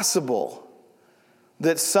possible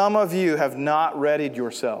that some of you have not readied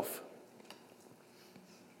yourself.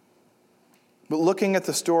 But looking at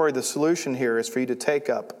the story, the solution here is for you to take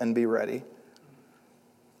up and be ready.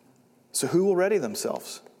 So who will ready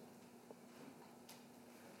themselves?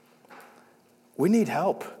 We need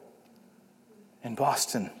help in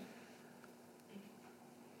Boston.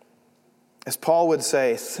 As Paul would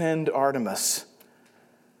say, send Artemas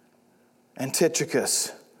and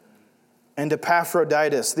Tychicus and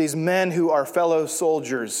Epaphroditus, these men who are fellow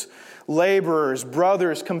soldiers, laborers,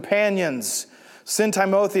 brothers, companions. Send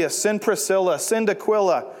Timotheus, send Priscilla, send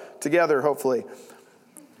Aquila, together, hopefully.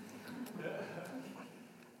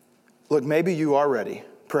 Look, maybe you are ready.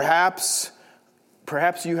 Perhaps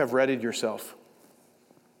you have readied yourself.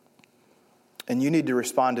 And you need to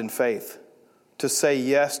respond in faith to say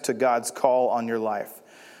yes to God's call on your life.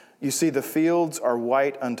 You see, the fields are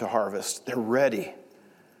white unto harvest. They're ready.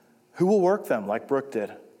 Who will work them like Brooke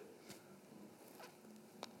did?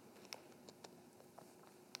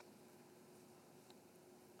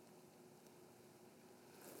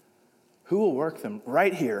 Who will work them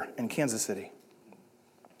right here in Kansas City?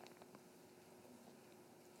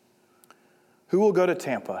 Who will go to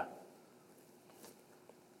Tampa?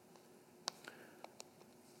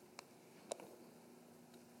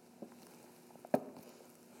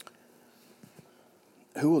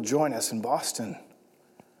 Who will join us in Boston?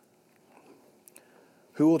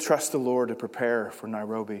 Who will trust the Lord to prepare for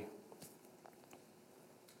Nairobi,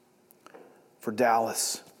 for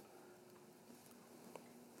Dallas,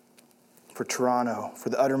 for Toronto, for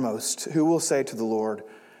the uttermost? Who will say to the Lord,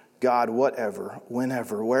 God, whatever,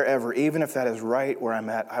 whenever, wherever, even if that is right where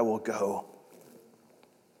I'm at, I will go.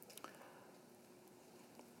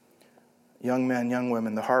 Young men, young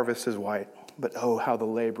women, the harvest is white, but oh, how the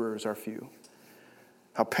laborers are few.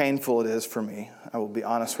 How painful it is for me, I will be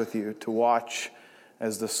honest with you, to watch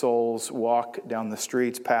as the souls walk down the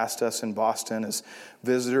streets past us in Boston, as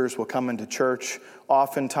visitors will come into church,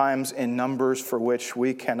 oftentimes in numbers for which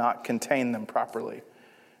we cannot contain them properly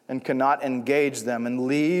and cannot engage them, and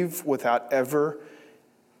leave without ever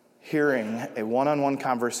hearing a one-on-one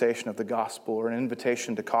conversation of the gospel or an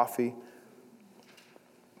invitation to coffee.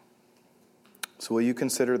 So will you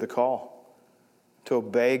consider the call to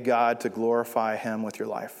obey God, to glorify him with your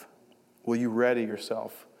life? Will you ready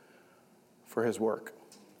yourself for his work?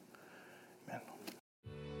 Amen.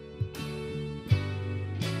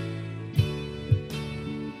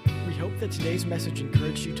 We hope that today's message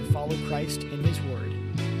encouraged you to follow Christ in his word.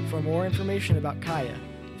 For more information about Kaya,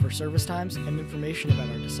 for service times, and information about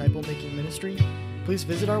our disciple-making ministry, please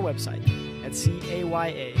visit our website at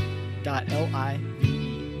caya.live.